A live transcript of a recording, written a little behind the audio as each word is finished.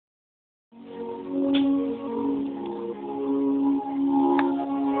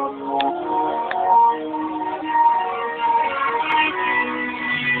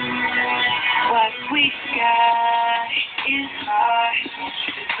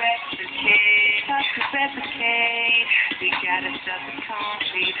got the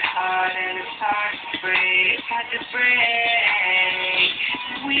concrete heart and it's hard to break, hard to break.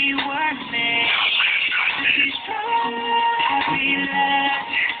 We were made to be strong, happy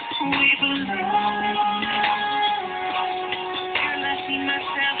lives. We belong. Girl, I see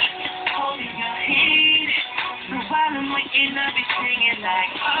myself holding your hand. So while I'm waiting, I'll be singing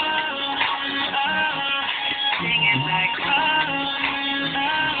like singing like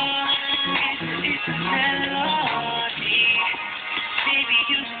it's a melody. Baby,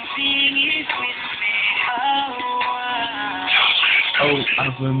 you can sing it with me. Oh, I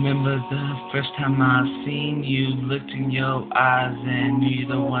remember the first time I seen you, looked in your eyes and knew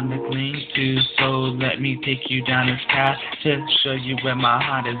you're the one to cling to. So let me take you down this path to show you where my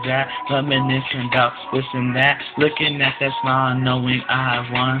heart is at. Reminiscing about this and that, looking at that smile, knowing I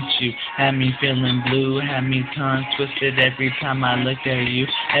want you. Had me feeling blue, had me tongue twisted every time I looked at you.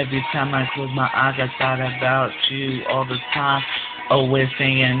 Every time I closed my eyes, I thought about you all the time. Always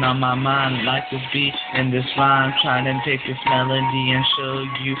singing on my mind like this beat and this rhyme, trying to take this melody and show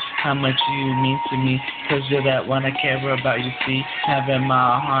you how much you mean to me, cause you're that one I care about, you see, having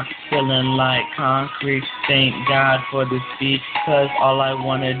my heart feeling like concrete. Thank God for this beat, cause all I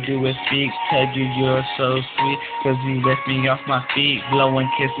wanna do is speak, tell you you're so sweet, cause you lift me off my feet, blowing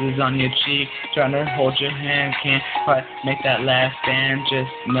kisses on your cheek, trying to hold your hand, can't quite make that last stand,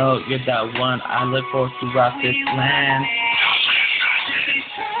 just know you're that one I look for throughout this land.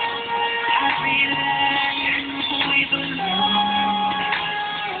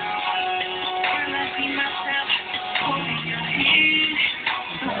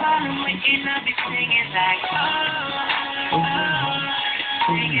 And I'll be singing like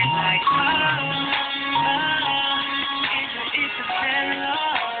singing like it's a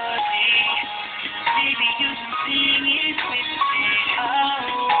melody. Baby, you can sing it with me.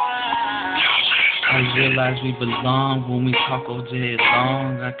 I realize we belong when we talk all day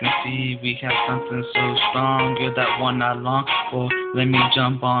long. I can see we have something so strong. You're that one I long for. Let me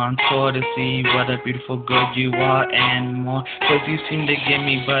jump on tour to see what a beautiful girl you are and more. Cause you seem to give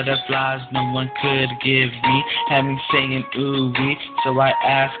me butterflies no one could give me. Had me singing ooh wee. So I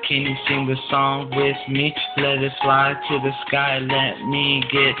asked, can you sing the song with me? Let it fly to the sky. Let me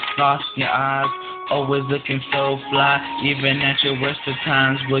get lost in your eyes. Always looking so fly, even at your worst of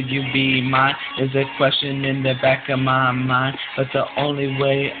times. Will you be mine? Is a question in the back of my mind. But the only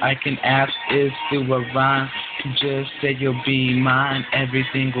way I can ask is through a rhyme. Just say you'll be mine,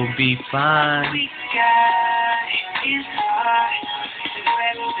 everything will be fine. We got is hard to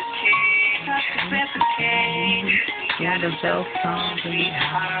replicate. Yeah, the bell sounds we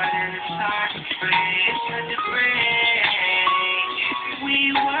hard and it's hard to break. It's hard to break.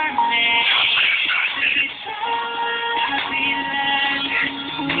 We were made.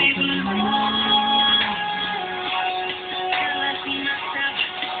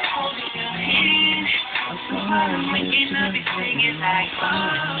 And I'll be singing like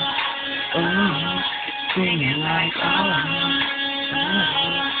singing like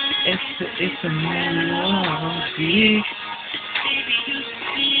it's a melody.